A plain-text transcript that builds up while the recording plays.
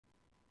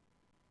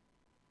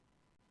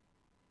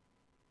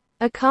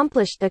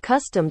Accomplished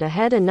accustomed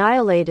ahead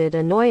annihilated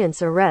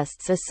annoyance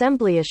arrests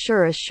assembly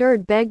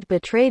assured begged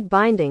betrayed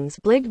bindings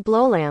bligged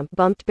blowlamp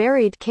bumped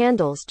buried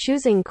candles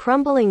choosing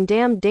crumbling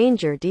damned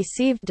danger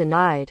deceived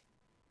denied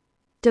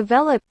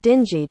developed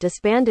dingy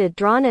disbanded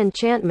drawn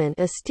enchantment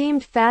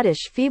esteemed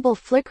faddish feeble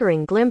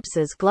flickering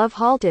glimpses glove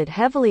halted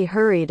heavily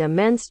hurried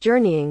immense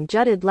journeying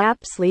jutted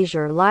lapse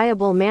leisure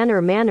liable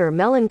manner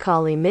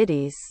melancholy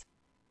middies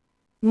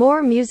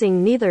more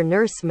musing neither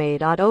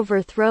nursemaid ought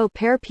overthrow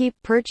pair peep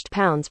perched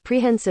pounds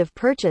prehensive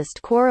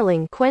purchased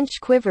quarreling quench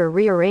quiver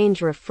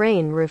rearrange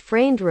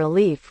refrained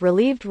relief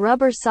relieved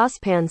rubber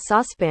saucepans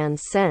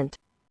sent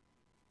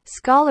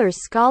scholars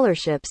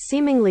scholarships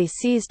seemingly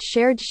seized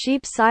shared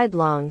sheep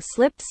sidelong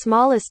slipped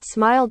smallest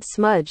smiled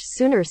smudge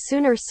sooner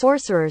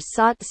sorcerers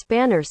sought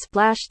spanner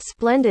splashed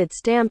splendid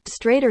stamped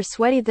straighter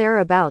sweaty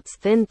thereabouts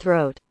thin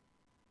throat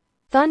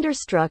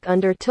thunderstruck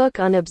undertook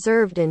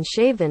unobserved and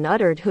shaven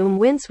uttered whom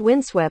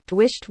windswept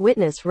wished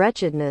witness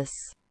wretchedness